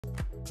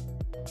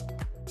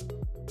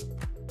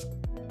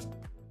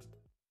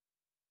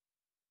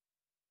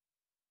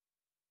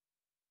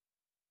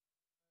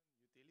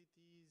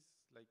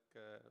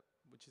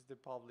Which is the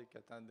public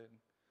attending,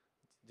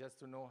 just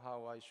to know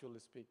how I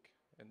should speak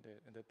in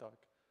the talk.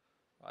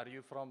 Are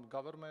you from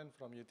government,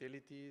 from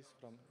utilities,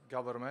 from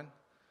government?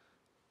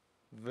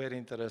 Very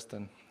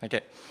interesting.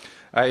 Okay.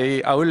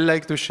 I would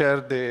like to share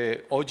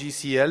the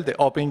OGCL, the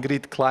Open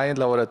Grid Client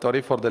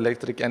Laboratory for the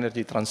Electric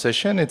Energy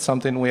Transition. It's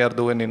something we are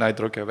doing in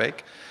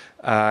Hydro-Québec,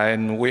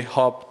 and we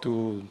hope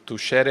to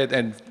share it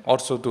and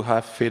also to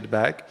have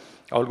feedback.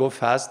 I will go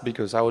fast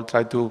because I will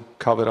try to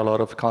cover a lot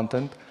of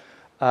content.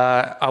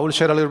 I will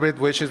share a little bit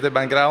which is the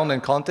background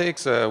and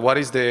context. What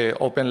is the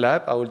Open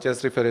Lab? I will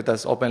just refer it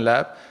as Open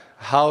Lab.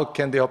 How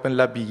can the Open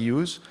Lab be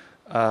used?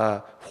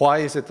 Why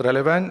is it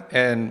relevant?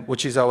 And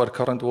which is our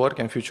current work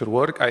and future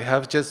work? I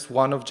have just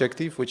one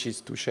objective, which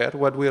is to share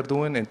what we are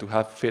doing and to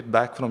have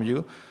feedback from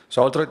you.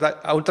 So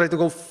I will try to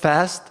go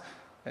fast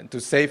and to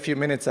save a few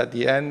minutes at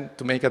the end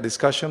to make a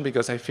discussion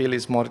because I feel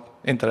it's more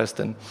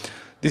interesting.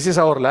 This is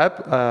our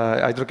lab.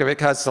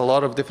 Hydro-Québec has a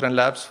lot of different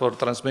labs for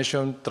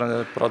transmission,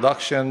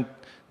 production,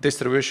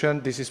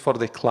 distribution. This is for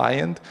the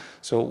client.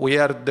 So we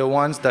are the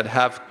ones that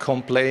have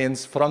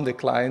complaints from the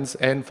clients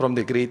and from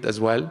the grid as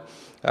well.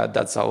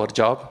 That's our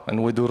job,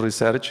 and we do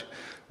research.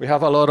 We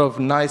have a lot of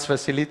nice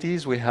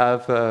facilities. We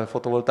have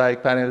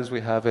photovoltaic panels,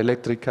 we have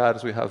electric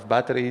cars, we have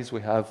batteries,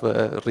 we have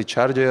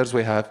rechargers,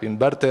 we have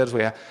inverters,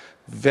 we have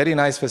very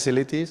nice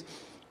facilities.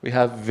 We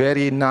have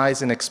very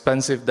nice and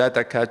expensive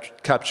data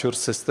capture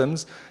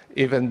systems,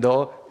 even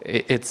though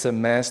it's a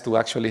mess to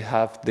actually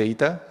have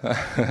data,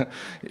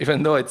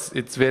 even though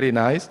it's very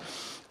nice.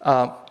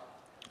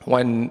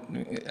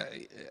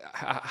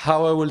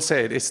 How I will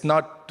say it, it's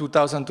not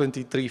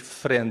 2023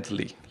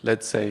 friendly,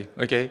 let's say,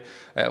 okay?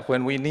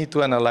 When we need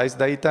to analyze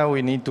data,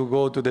 we need to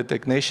go to the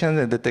technician,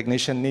 and the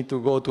technician need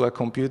to go to a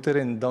computer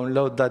and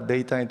download that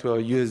data into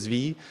a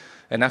USB,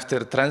 and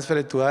after transfer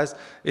it to us,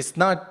 it's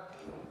not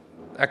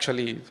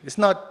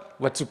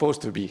what's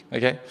supposed to be,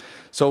 okay?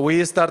 So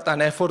we start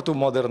an effort to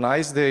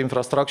modernize the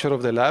infrastructure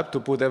of the lab, to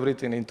put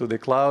everything into the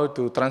cloud,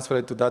 to transfer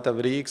it to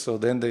Databricks, so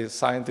then the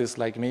scientists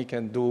like me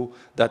can do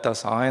data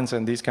science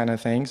and these kind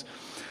of things.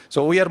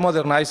 So we are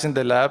modernizing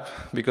the lab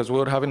because we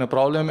were having a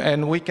problem,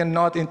 and we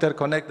cannot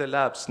interconnect the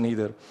labs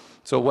neither.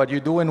 So what you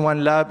do in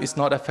one lab is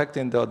not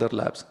affecting the other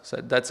labs. So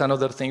that's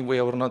another thing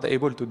we were not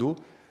able to do.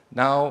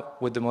 Now,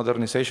 with the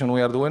modernization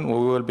we are doing, we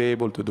will be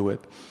able to do it.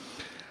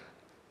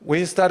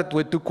 We start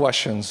with two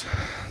questions.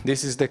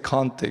 This is the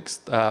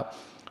context.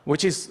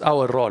 Which is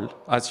our role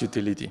as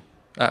utility?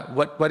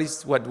 What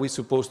is what we're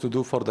supposed to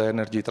do for the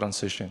energy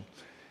transition?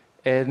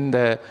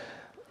 And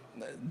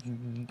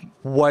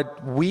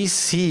what we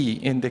see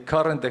in the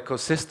current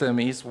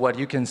ecosystem is what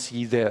you can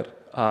see there.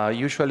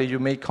 Usually you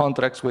make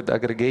contracts with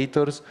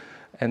aggregators,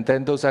 and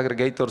then those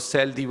aggregators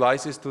sell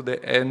devices to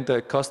the end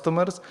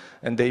customers,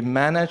 and they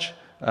manage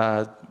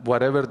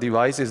whatever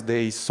devices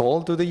they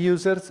sold to the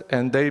users,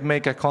 and they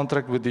make a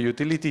contract with the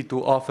utility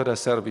to offer a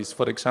service.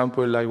 For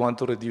example, I want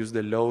to reduce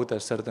the load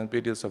at certain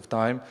periods of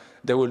time,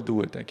 they will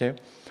do it, okay?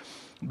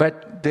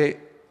 But the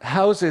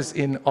houses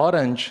in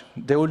orange,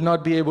 they will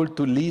not be able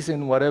to lease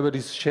whatever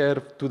is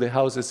shared to the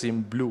houses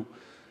in blue.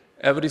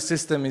 Every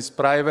system is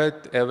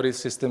private, every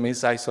system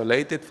is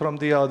isolated from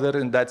the other,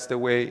 and that's the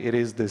way it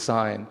is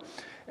designed.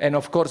 And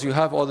of course, you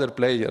have other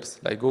players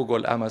like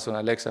Google, Amazon,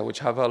 Alexa, which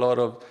have a lot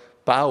of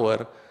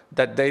power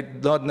that they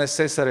not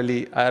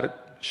necessarily are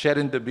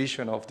sharing the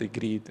vision of the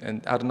grid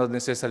and are not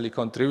necessarily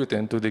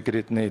contributing to the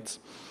grid needs.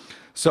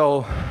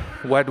 So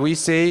what we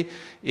say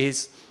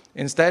is,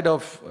 instead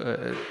of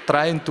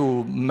trying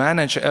to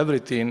manage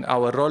everything,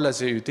 our role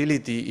as a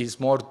utility is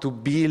more to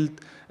build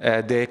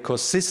the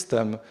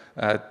ecosystem,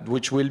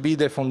 which will be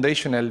the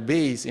foundational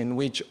base in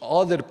which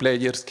other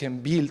players can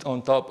build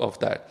on top of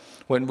that.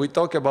 When we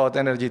talk about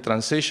energy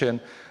transition,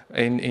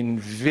 in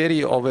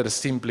very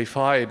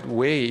oversimplified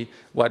way,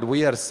 what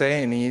we are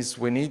saying is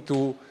we need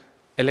to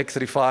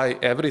electrify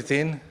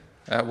everything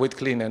with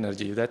clean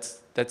energy.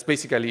 That's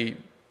basically,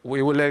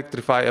 we will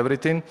electrify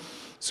everything.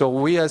 So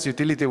we as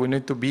utility, we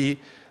need to be,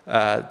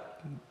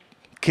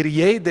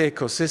 create the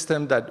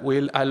ecosystem that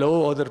will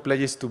allow other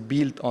players to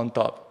build on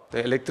top.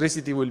 The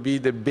electricity will be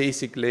the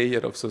basic layer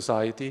of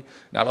society.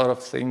 A lot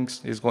of things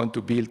is going to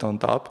build on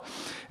top.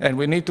 And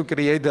we need to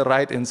create the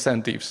right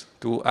incentives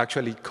to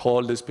actually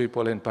call these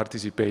people and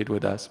participate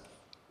with us.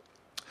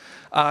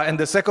 And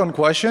the second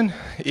question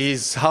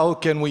is, how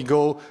can we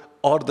go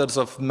orders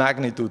of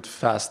magnitude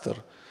faster?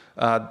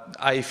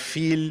 I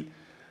feel,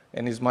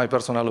 and it's my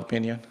personal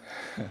opinion,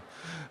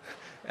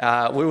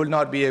 we will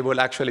not be able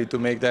actually to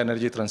make the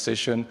energy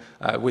transition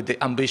with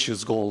the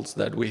ambitious goals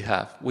that we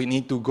have. We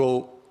need to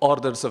go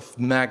orders of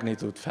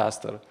magnitude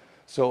faster.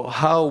 So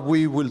how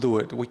we will do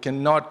it? We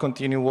cannot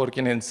continue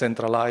working in a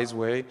centralized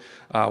way.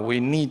 We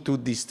need to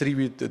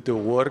distribute the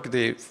work.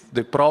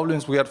 The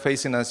problems we are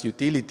facing as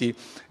utility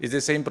is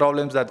the same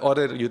problems that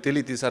other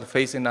utilities are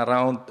facing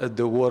around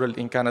the world,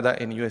 in Canada,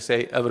 in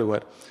USA,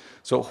 everywhere.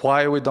 So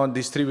why we don't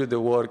distribute the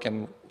work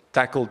and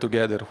tackle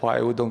together,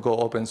 why we don't go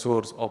open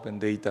source, open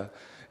data,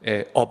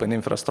 open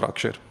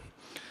infrastructure.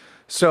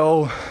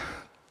 So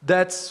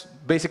that's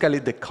basically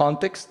the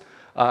context.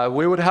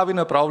 We were having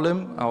a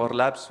problem. Our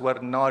labs were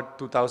not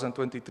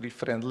 2023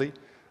 friendly.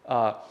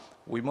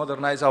 We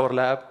modernized our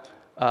lab.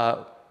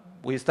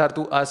 We start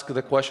to ask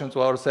the question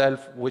to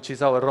ourselves, which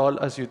is our role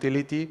as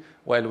utility?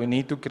 Well, we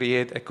need to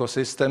create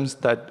ecosystems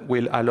that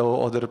will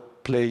allow other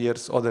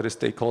players, other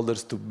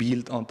stakeholders to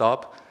build on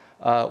top.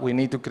 We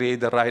need to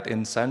create the right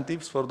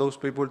incentives for those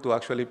people to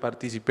actually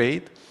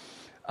participate.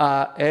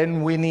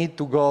 And we need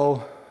to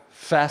go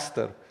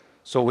faster.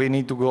 So we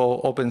need to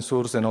go open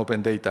source and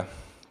open data.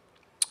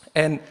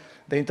 And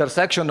the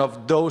intersection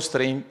of those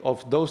three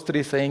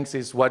things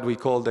is what we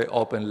call the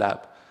open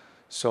lab.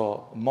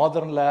 So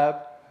modern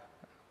lab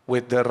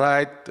with the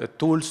right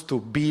tools to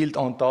build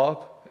on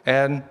top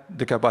and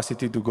the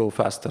capacity to go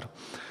faster.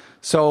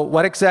 So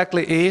what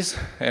exactly is,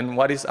 and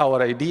what is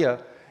our idea,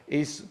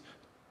 is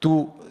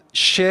to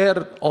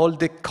share all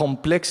the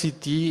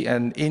complexity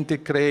and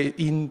intricate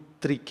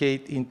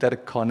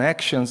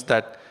interconnections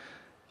that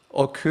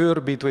occur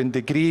between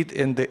the grid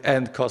and the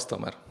end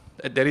customer.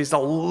 There is a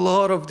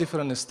lot of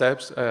different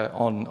steps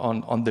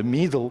on the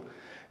middle,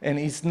 and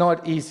it's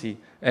not easy.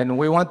 And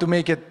we want to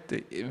make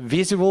it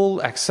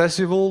visible,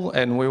 accessible,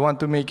 and we want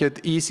to make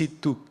it easy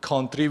to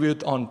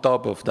contribute on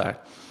top of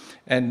that.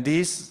 And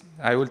this,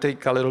 I will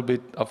take a little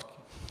bit of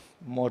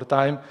more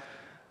time.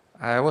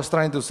 I was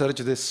trying to search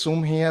the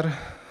Zoom here,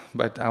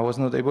 but I was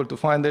not able to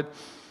find it.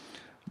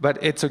 But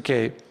it's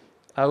okay.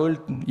 I will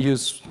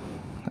use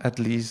at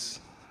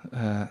least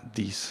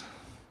this.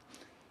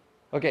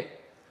 Okay,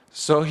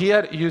 so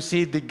here you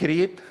see the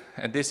grid,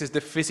 and this is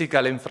the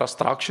physical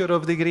infrastructure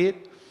of the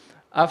grid.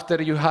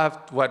 After you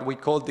have what we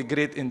call the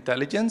grid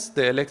intelligence,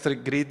 the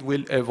electric grid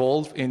will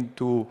evolve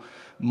into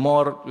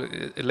more,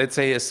 let's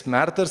say, a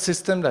smarter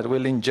system that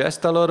will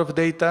ingest a lot of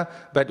data,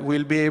 but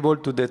will be able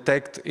to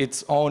detect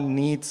its own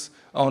needs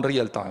on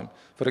real time.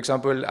 For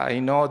example, I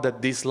know that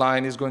this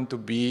line is going to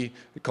be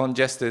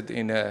congested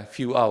in a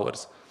few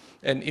hours,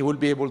 and it will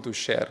be able to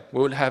share.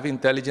 We will have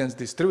intelligence,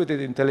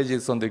 distributed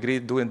intelligence on the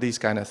grid doing these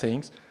kind of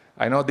things.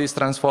 I know this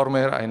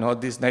transformer, I know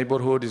this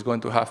neighborhood is going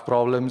to have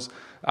problems.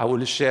 I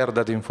will share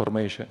that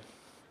information.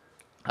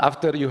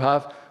 After you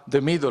have the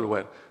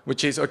middleware,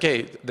 which is,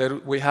 okay,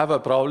 we have a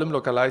problem,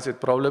 localized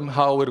problem,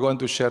 how we're going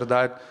to share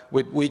that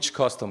with which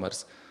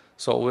customers.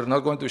 So we're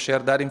not going to share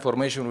that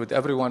information with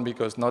everyone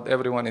because not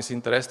everyone is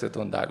interested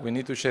on that. We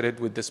need to share it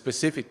with the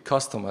specific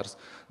customers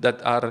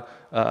that are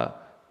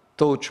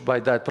touched by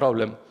that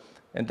problem.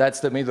 And that's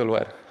the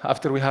middleware.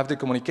 After we have the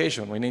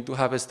communication, we need to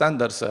have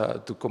standards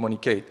to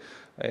communicate.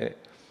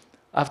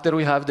 After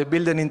we have the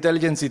building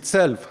intelligence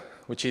itself,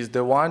 which is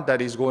the one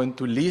that is going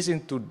to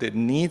listen to the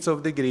needs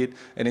of the grid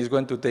and is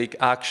going to take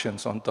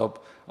actions on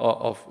top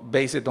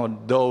based on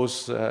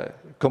those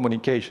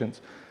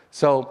communications.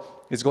 So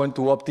it's going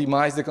to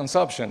optimize the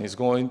consumption. It's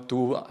going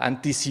to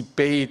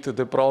anticipate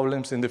the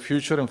problems in the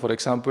future and, for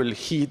example,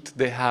 heat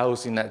the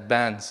house in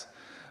advance.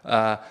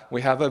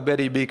 We have a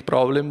very big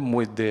problem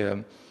with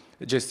the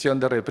gestion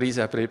de reprise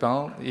après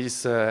panne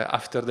is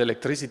after the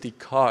electricity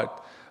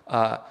cut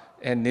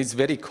and it's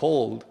very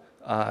cold.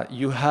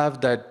 You have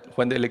that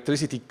when the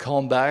electricity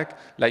comes back,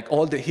 like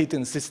all the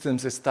heating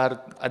systems start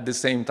at the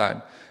same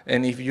time.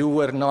 And if you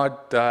were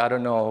not, I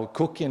don't know,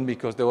 cooking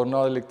because there was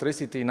no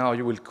electricity, now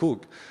you will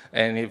cook.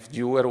 And if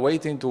you were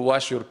waiting to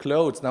wash your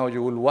clothes, now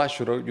you will wash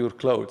your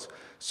clothes.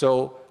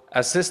 So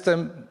a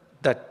system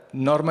that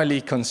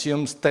normally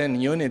consumes 10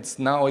 units,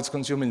 now it's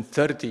consuming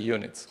 30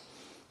 units.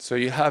 So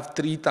you have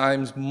 3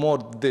 times more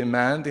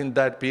demand in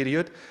that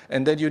period,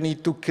 and then you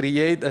need to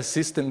create a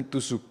system to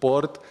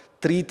support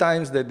 3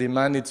 times the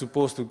demand it's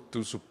supposed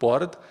to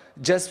support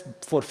just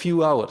for a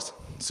few hours.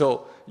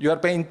 So you are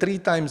paying 3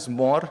 times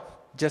more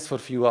just for a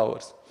few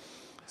hours.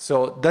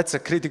 So that's a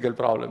critical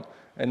problem,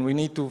 and we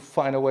need to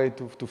find a way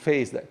to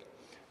face that.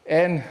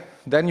 And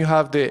then you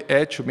have the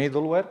edge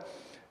middleware,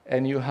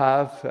 and you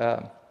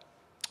have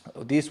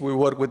this, we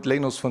work with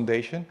Linux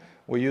Foundation.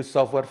 We use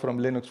software from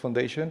Linux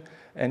Foundation,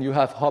 and you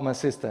have Home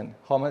Assistant.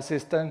 Home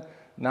Assistant,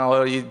 now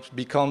it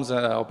becomes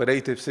an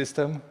operating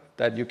system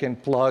that you can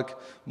plug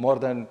more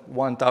than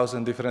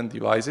 1,000 different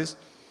devices.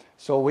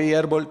 So we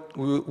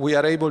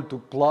are able to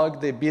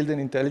plug the building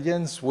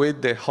intelligence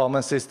with the Home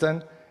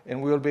Assistant,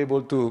 and we will be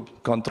able to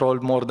control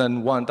more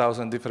than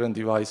 1,000 different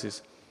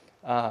devices.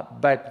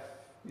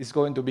 But it's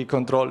going to be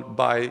controlled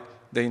by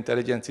the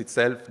intelligence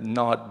itself,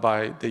 not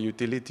by the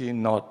utility,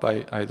 not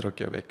by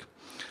Hydro-Québec.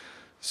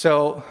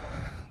 So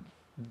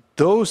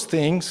those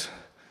things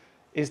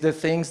is the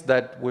things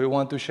that we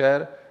want to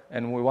share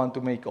and we want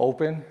to make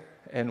open,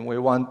 and we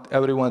want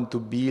everyone to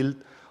build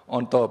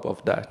on top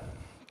of that.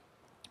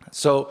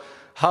 So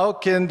how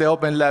can the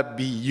Open Lab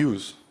be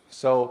used?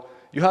 So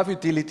you have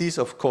utilities,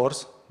 of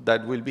course,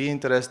 that will be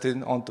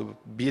interested onto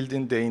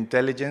building the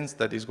intelligence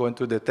that is going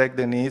to detect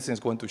the needs and is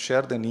going to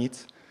share the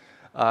needs.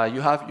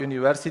 You have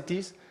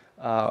universities,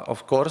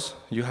 of course.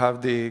 You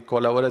have the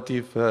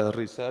collaborative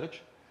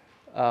research.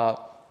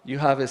 you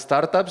have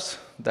startups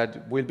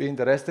that will be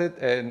interested,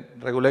 and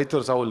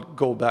regulators, I will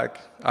go back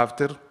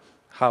after,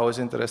 how it's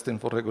interesting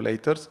for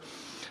regulators.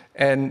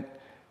 And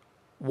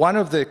one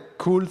of the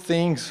cool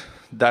things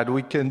that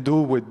we can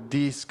do with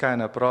this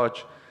kind of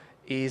approach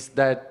is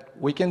that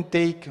we can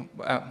take,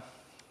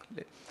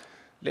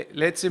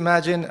 let's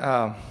imagine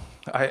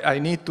I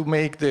need to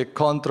make the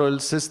control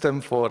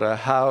system for a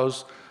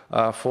house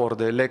for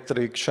the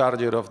electric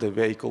charger of the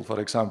vehicle, for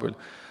example.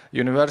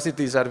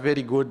 Universities are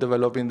very good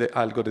developing the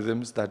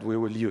algorithms that we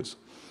will use.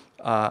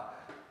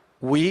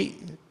 We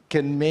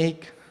can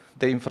make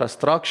the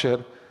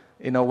infrastructure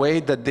in a way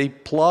that they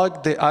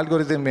plug the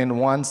algorithm in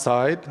one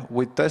side,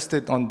 we test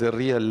it on the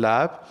real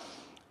lab,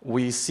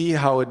 we see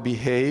how it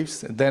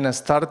behaves, then a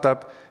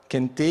startup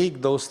can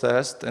take those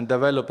tests and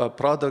develop a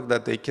product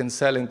that they can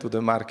sell into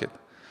the market.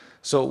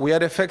 So we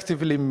are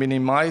effectively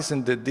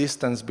minimizing the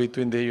distance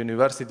between the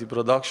university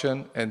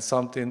production and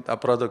a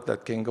product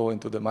that can go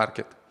into the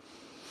market.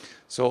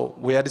 So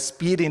we are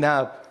speeding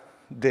up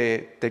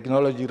the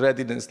technology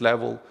readiness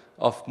level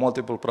of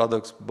multiple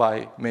products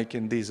by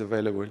making these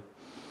available.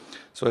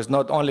 So it's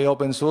not only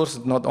open source,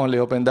 not only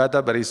open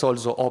data, but it's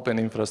also open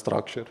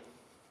infrastructure.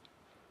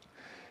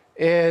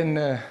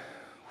 And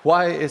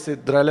why is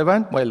it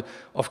relevant? Well,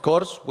 of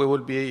course, we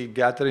will be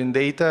gathering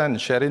data and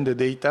sharing the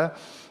data.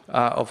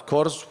 Of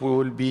course, we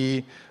will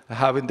be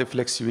having the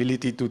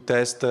flexibility to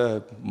test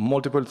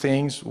multiple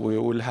things. We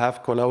will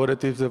have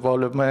collaborative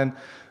development.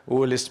 We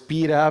will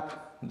speed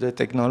up the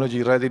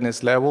technology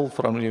readiness level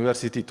from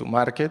university to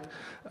market.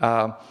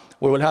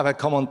 We will have a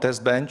common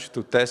test bench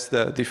to test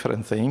the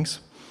different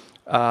things.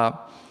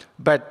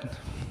 But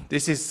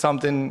this is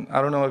something,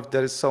 I don't know if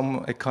there is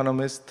some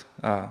economist,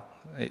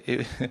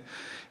 it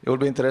will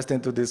be interesting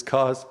to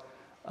discuss.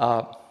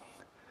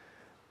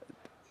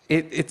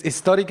 It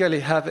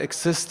historically have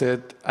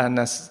existed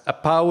a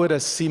power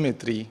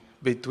asymmetry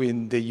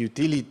between the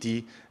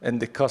utility and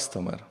the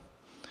customer.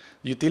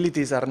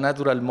 Utilities are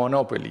natural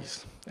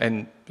monopolies,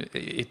 and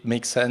it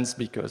makes sense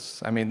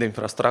because, I mean, the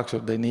infrastructure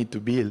they need to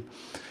build.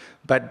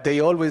 But they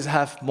always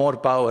have more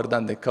power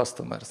than the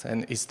customers.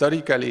 And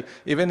historically,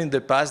 even in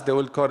the past, they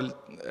will call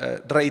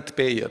rate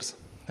payers,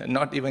 and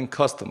not even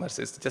customers.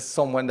 It's just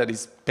someone that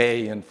is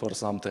paying for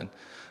something.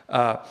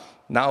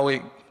 Now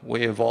we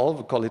evolve,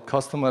 we call it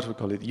customers, we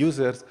call it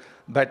users.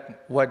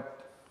 But what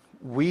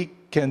we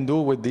can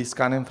do with this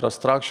kind of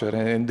infrastructure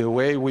and the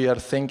way we are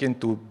thinking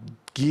to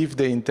give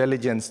the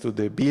intelligence to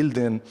the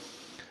building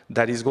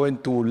that is going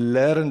to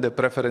learn the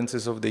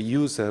preferences of the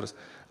users,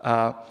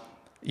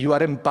 you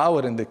are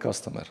empowering the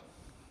customer.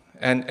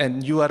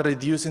 And you are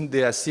reducing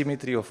the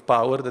asymmetry of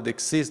power that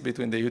exists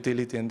between the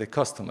utility and the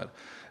customer.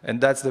 And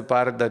that's the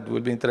part that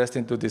will be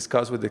interesting to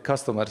discuss with the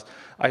customers.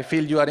 I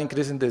feel you are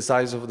increasing the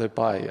size of the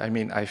pie. I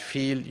mean, I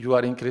feel you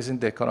are increasing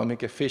the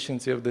economic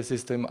efficiency of the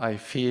system. I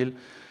feel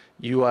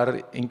you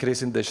are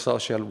increasing the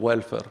social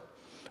welfare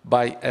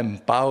by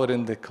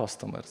empowering the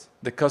customers.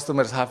 The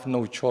customers have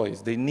no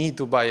choice. They need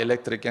to buy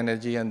electric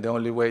energy, and the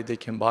only way they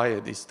can buy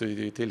it is through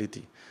the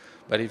utility.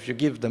 But if you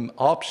give them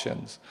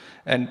options,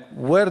 and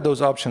where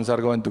those options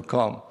are going to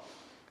come,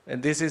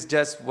 and this is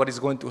just what is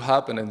going to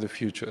happen in the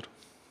future.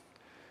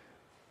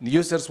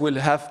 Users will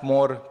have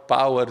more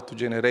power to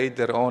generate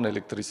their own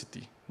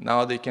electricity.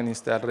 Now they can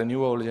install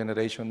renewable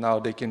generation. Now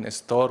they can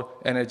store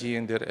energy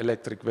in their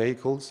electric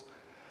vehicles.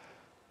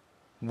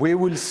 We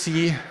will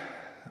see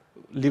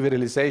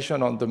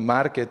liberalization on the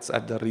markets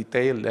at the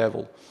retail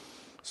level.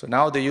 So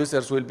now the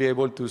users will be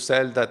able to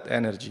sell that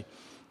energy,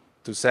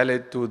 to sell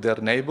it to their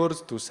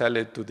neighbors, to sell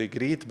it to the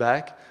grid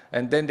back,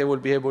 and then they will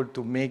be able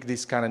to make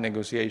these kind of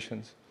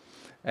negotiations.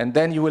 And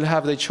then you will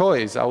have the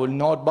choice. I will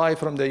not buy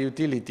from the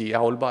utility, I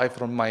will buy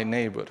from my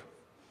neighbor.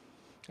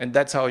 And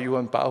that's how you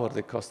empower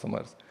the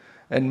customers.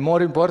 And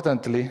more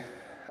importantly,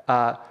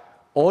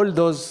 all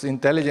those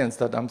intelligence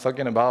that I'm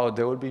talking about,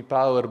 they will be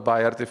powered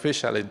by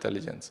artificial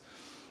intelligence.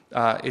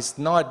 It's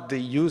not the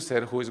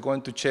user who is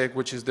going to check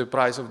which is the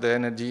price of the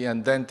energy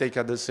and then take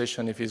a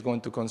decision if he's going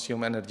to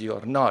consume energy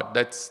or not.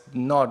 That's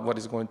not what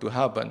is going to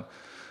happen.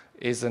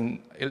 It's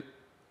an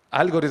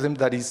algorithm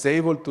that is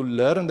able to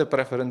learn the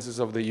preferences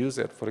of the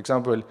user. For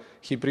example,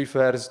 he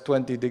prefers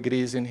 20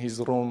 degrees in his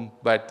room,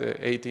 but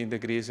 18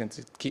 degrees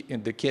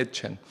in the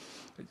kitchen.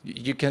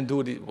 You can do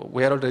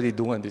we are already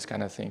doing these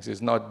kind of things.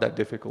 It's not that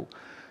difficult.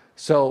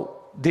 So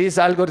these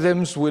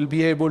algorithms will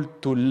be able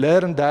to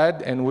learn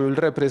that, and we will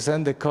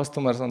represent the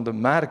customers on the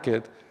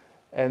market,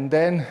 and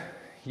then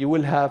you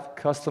will have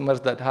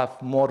customers that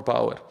have more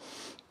power.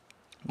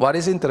 What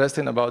is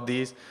interesting about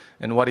this,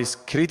 and what is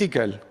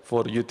critical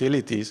for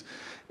utilities,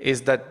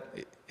 is that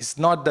it's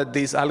not that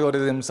these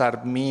algorithms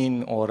are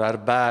mean or are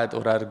bad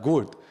or are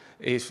good.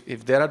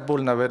 If there are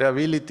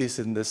vulnerabilities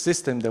in the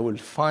system, they will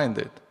find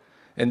it,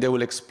 and they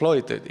will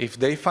exploit it. If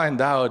they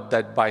find out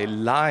that by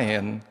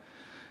lying,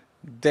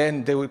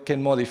 then they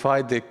can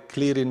modify the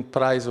clearing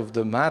price of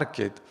the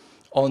market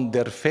on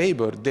their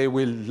favor, they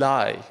will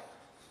lie.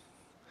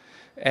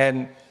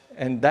 And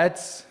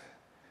that's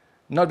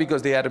not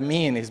because they are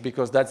mean, it's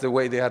because that's the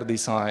way they are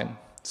designed.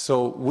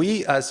 So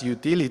we as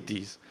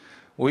utilities,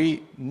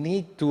 we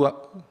need to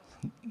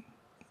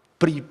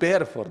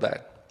prepare for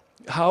that.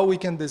 How we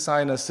can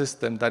design a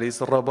system that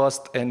is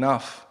robust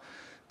enough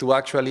to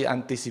actually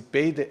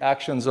anticipate the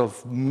actions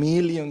of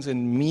millions and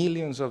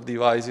millions of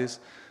devices,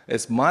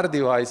 smart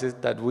devices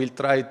that will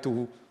try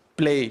to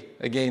play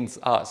against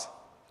us.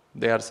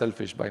 They are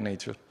selfish by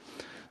nature.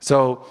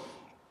 So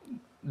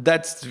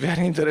that's a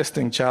very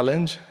interesting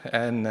challenge,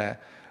 and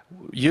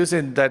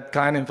using that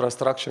kind of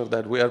infrastructure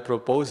that we are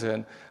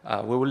proposing,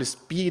 we will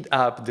speed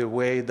up the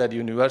way that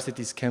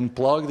universities can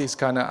plug these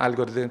kind of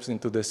algorithms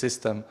into the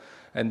system,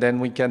 and then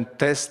we can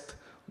test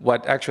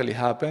what actually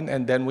happened,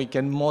 and then we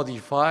can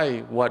modify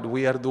what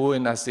we are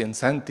doing as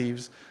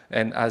incentives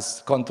and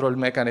as control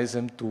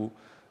mechanism to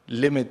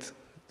limit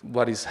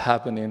what is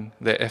happening,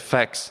 the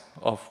effects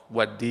of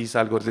what these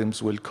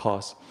algorithms will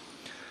cause.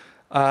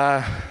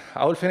 I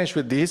will finish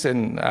with this,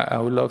 and I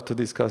would love to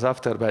discuss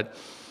after, but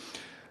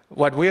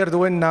what we are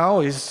doing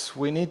now is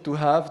we need to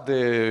have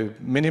the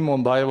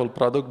minimum viable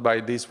product by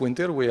this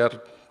winter. We are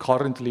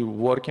currently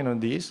working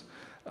on this.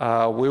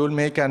 We will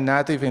make a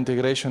native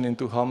integration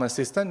into Home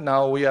Assistant.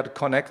 Now we are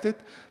connected,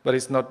 but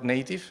it's not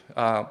native.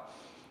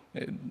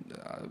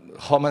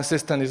 Home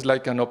Assistant is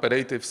like an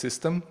operative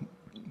system,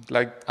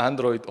 like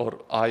Android or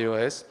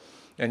iOS,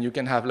 and you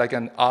can have like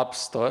an app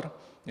store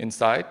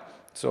inside.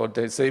 So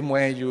the same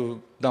way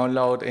you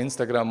download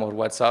Instagram or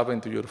WhatsApp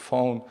into your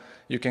phone,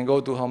 you can go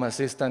to Home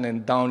Assistant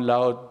and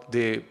download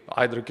the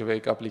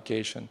Hydro-Québec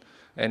application,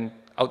 and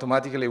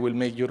automatically will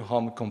make your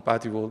home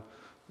compatible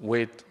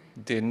with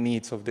the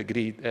needs of the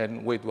grid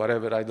and with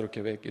whatever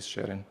Hydro-Québec is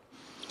sharing.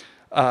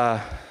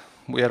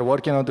 We are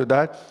working on to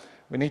that.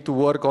 We need to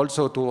work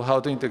also to how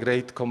to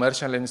integrate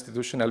commercial and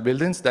institutional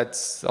buildings.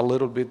 That's a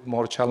little bit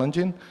more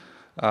challenging.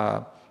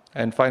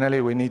 And finally,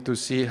 we need to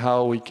see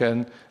how we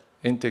can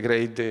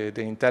integrate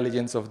the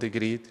intelligence of the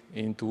grid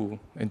into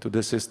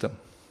the system.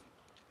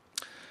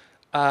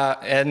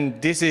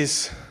 And this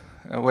is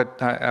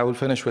what I will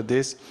finish with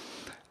this.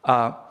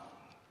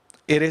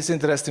 It is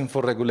interesting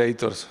for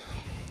regulators.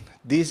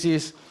 This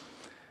is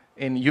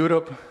in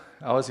Europe.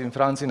 I was in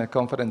France in a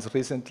conference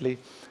recently,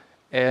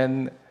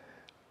 and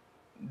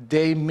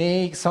they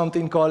make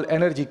something called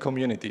energy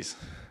communities.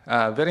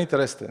 Very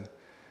interesting.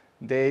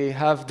 They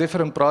have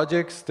different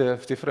projects, they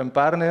have different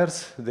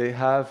partners, they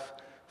have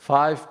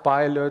 5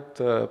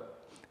 pilot,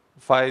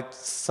 5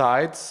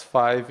 sites,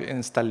 5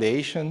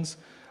 installations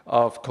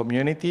of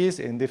communities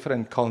in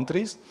different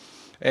countries.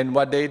 And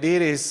what they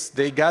did is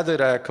they gathered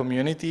a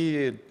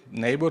community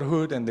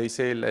neighborhood and they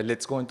say,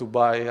 let's go to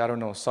buy, I don't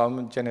know,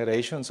 some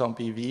generation, some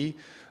PV.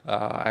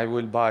 I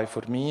will buy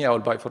for me, I will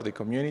buy for the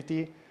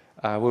community.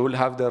 We will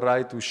have the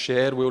right to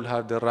share, we will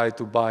have the right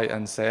to buy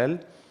and sell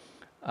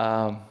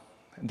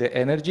the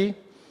energy.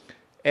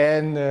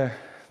 And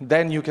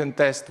then you can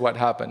test what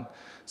happened.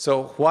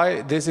 So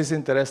why this is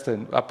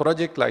interesting, a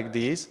project like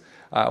this,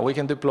 we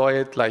can deploy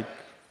it like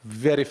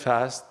very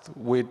fast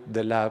with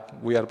the lab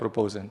we are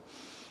proposing.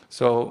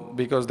 So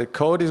because the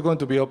code is going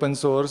to be open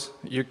source,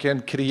 you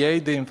can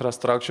create the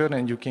infrastructure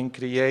and you can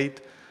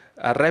create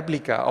a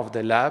replica of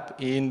the lab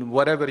in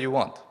whatever you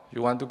want.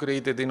 You want to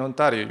create it in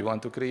Ontario, you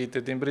want to create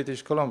it in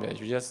British Columbia,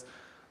 you just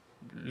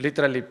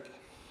literally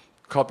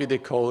copy the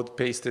code,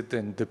 paste it,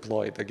 and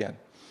deploy it again.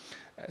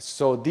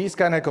 So these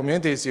kind of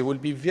communities, it will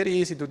be very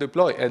easy to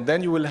deploy, and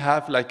then you will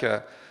have like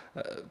a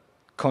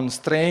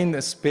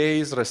constrained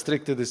space,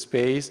 restricted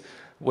space,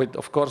 with,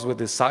 of course, with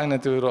the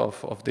signature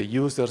of the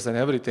users and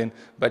everything,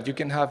 but you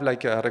can have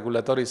like a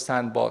regulatory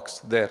sandbox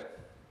there.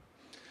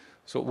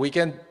 So we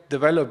can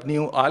develop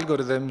new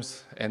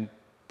algorithms and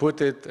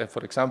put it,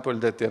 for example,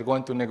 that they're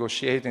going to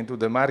negotiate into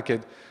the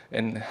market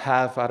and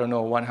have, I don't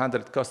know,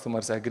 100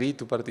 customers agree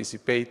to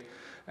participate,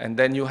 and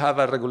then you have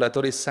a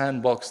regulatory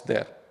sandbox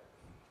there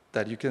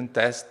that you can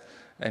test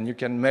and you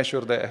can measure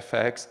the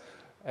effects.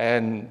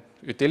 And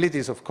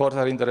utilities, of course,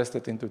 are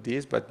interested into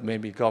this, but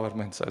maybe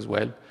governments as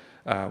well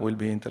will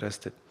be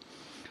interested.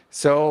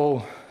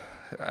 So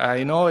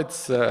I know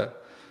it's a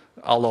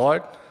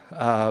lot,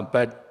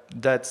 but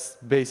that's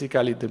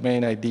basically the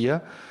main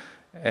idea.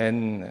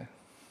 And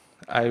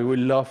I would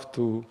love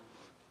to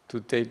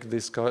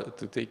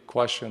take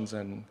questions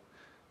and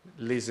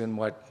listen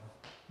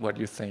what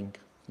you think.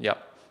 Yeah,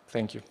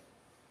 thank you.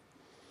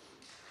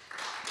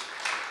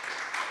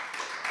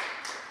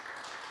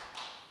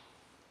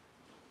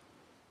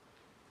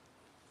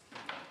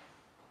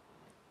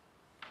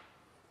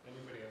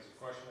 Anybody has a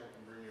question, I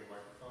can bring you a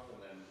microphone,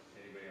 and then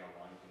anybody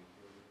online can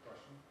hear your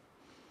question.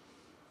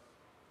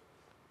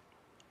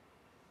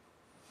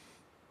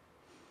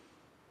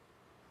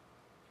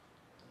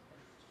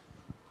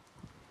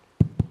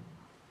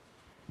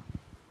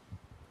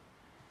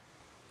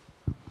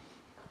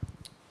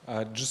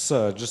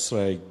 Just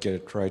so I get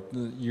it right,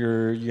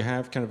 you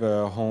have kind of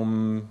a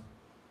home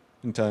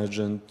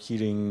intelligent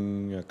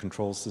heating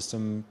control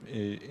system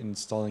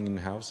installing in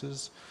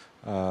houses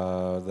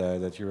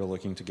that you're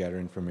looking to gather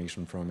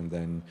information from, and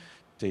then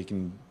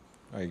taking,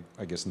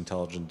 I guess,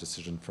 intelligent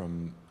decision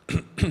from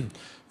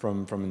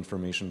from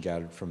information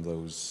gathered from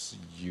those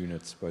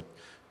units. But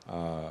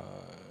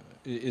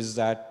is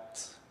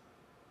that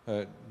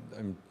uh,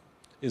 um,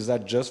 is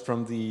that just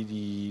from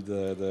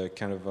the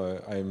kind of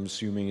I'm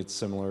assuming it's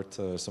similar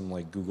to some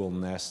like Google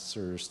Nests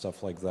or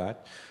stuff like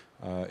that.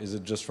 Is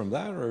it just from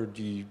that, or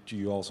do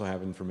you also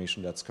have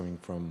information that's coming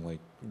from like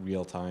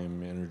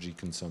real-time energy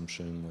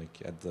consumption,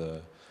 like at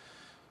the?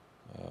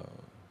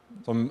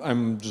 So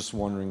I'm just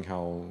wondering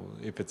how,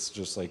 if it's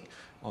just like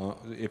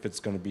if it's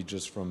going to be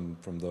just from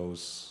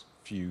those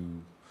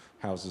few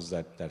houses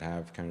that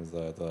have kind of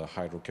the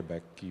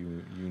Hydro-Québec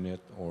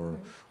unit, or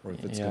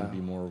if it's going to be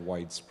more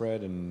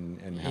widespread,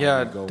 and how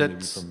Yeah, you go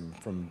maybe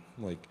from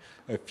like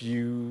a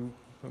few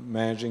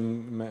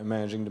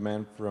managing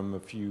demand from a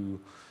few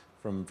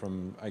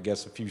from I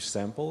guess a few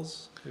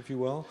samples, if you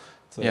will,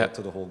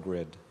 to the whole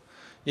grid.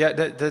 Yeah,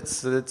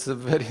 that's a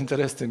very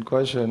interesting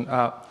question.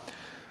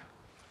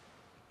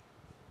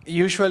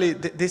 Usually,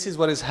 this is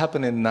what is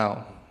happening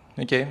now.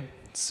 Okay,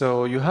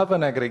 so you have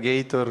an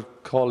aggregator,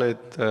 call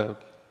it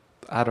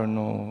I don't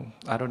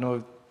know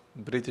if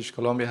British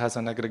Columbia has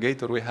an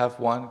aggregator. We have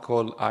one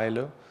called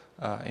ILO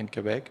in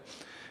Quebec.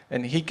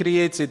 And he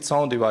creates its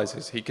own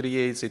devices. He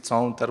creates its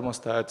own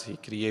thermostats. He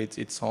creates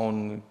its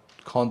own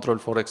control,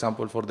 for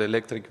example, for the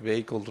electric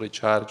vehicle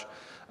recharge.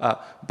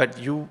 But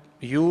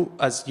you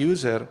as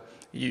user,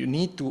 you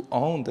need to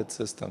own that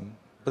system.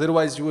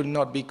 Otherwise, you will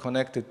not be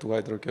connected to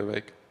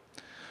Hydro-Québec.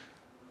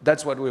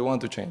 That's what we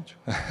want to change,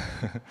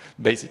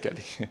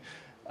 basically.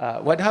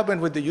 What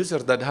happened with the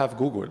users that have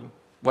Google?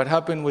 What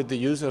happened with the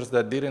users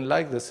that didn't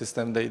like the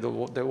system? They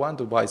want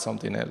to buy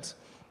something else.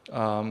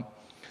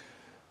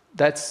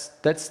 That's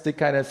the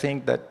kind of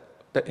thing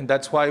and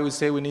that's why we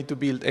say we need to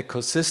build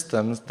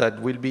ecosystems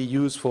that will be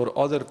used for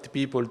other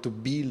people to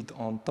build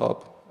on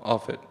top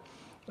of it.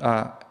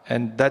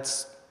 And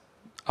that's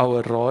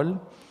our role.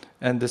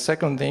 And the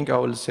second thing I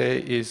will say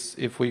is,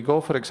 if we go,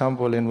 for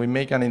example, and we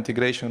make an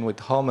integration with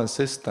Home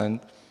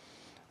Assistant,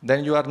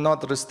 then you are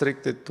not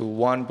restricted to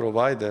one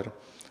provider,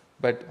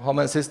 but Home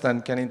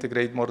Assistant can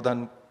integrate more than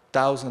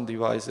 1,000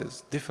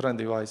 devices, different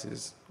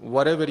devices.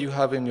 Whatever you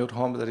have in your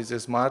home that is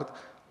smart,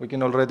 we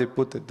can already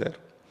put it there.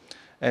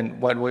 And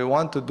what we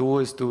want to do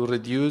is to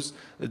reduce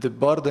the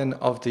burden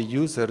of the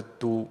user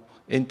to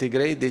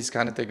integrate these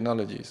kind of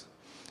technologies.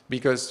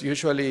 Because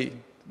usually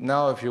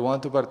now if you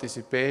want to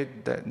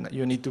participate, then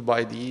you need to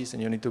buy these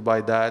and you need to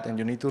buy that and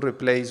you need to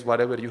replace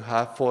whatever you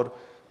have for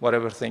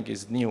whatever thing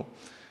is new.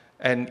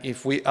 And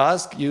if we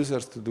ask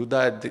users to do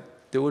that,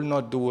 they will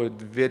not do it.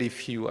 Very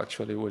few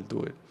actually will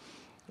do it.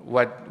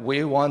 What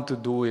we want to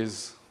do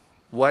is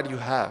what you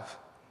have,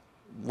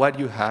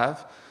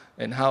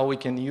 and how we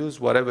can use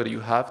whatever you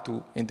have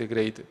to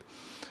integrate it.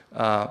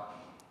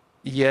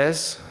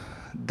 Yes,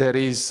 there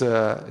is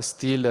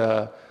still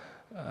a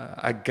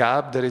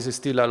gap. There is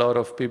still a lot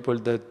of people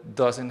that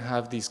doesn't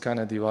have these kind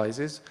of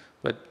devices,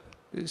 but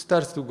it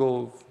starts to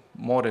go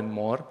more and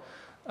more.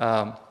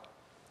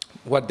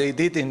 What they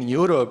did in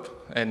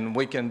Europe, and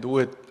we can do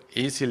it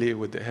easily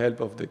with the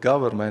help of the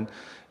government,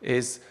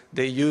 is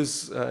they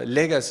use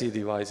legacy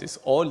devices,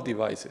 old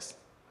devices.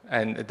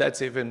 And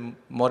that's even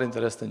more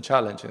interesting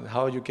challenge, and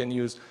how you can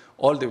use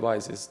all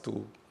devices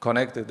to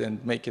connect it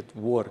and make it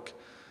work.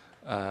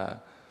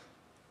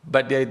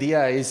 But the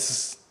idea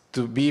is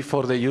to be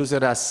for the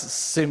user as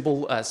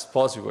simple as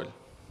possible.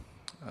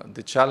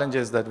 The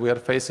challenges that we are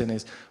facing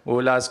is we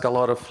will ask a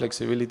lot of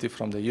flexibility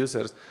from the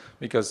users,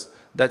 because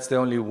that's the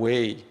only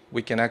way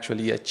we can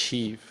actually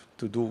achieve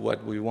to do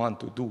what we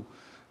want to do.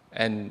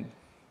 And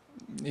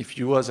if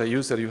you as a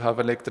user, you have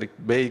electric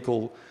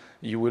vehicle,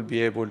 you will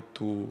be able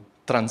to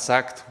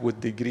transact with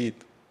the grid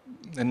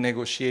and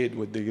negotiate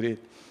with the grid.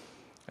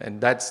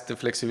 And that's the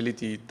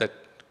flexibility that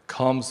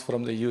comes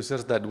from the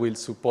users that will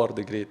support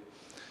the grid.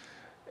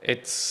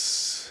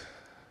 It's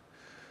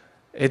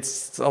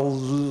a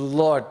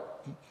lot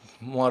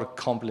more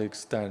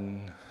complex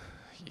than,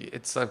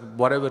 it's like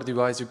whatever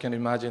device you can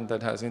imagine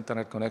that has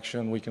internet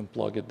connection, we can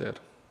plug it there.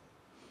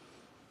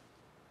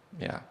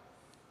 Yeah.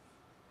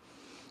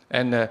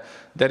 And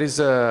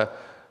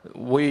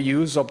we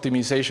use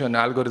optimization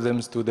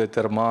algorithms to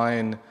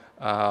determine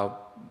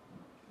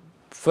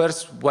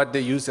first what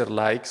the user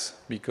likes,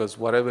 because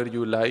whatever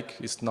you like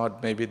is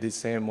not maybe the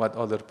same what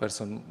other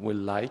person will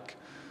like.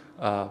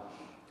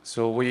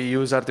 So we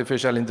use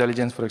artificial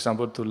intelligence, for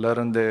example, to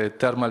learn the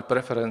thermal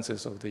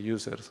preferences of the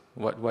users,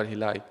 what he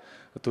likes,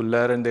 to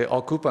learn the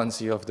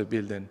occupancy of the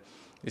building.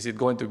 Is it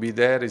going to be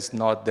there? Is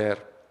not there?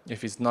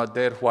 If it's not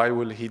there, why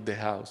will he heat the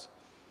house?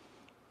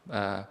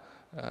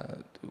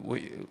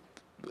 We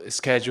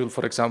schedule,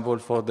 for example,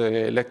 for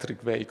the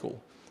electric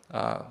vehicle,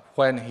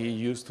 when he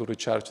used to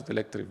recharge the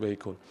electric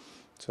vehicle.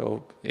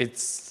 So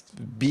it's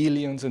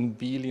billions and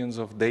billions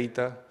of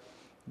data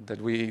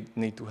that we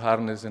need to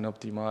harness and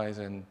optimize,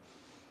 and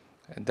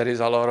there is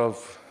a lot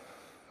of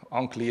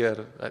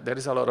unclear, there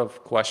is a lot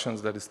of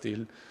questions that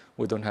still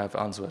we don't have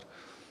answer.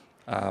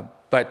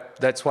 But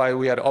that's why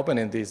we are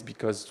opening this,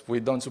 because we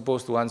don't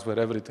supposed to answer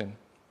everything.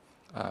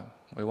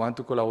 We want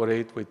to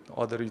collaborate with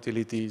other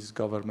utilities,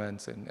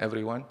 governments, and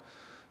everyone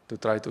to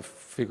try to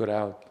figure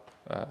out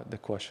the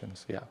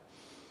questions, yeah,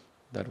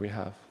 that we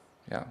have,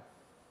 yeah.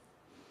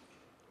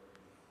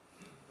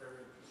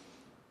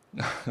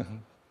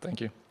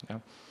 Thank you. Yeah.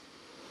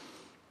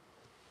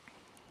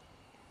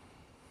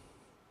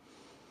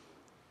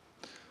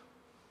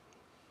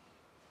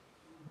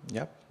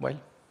 Yep. Well,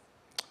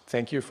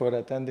 thank you for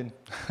attending.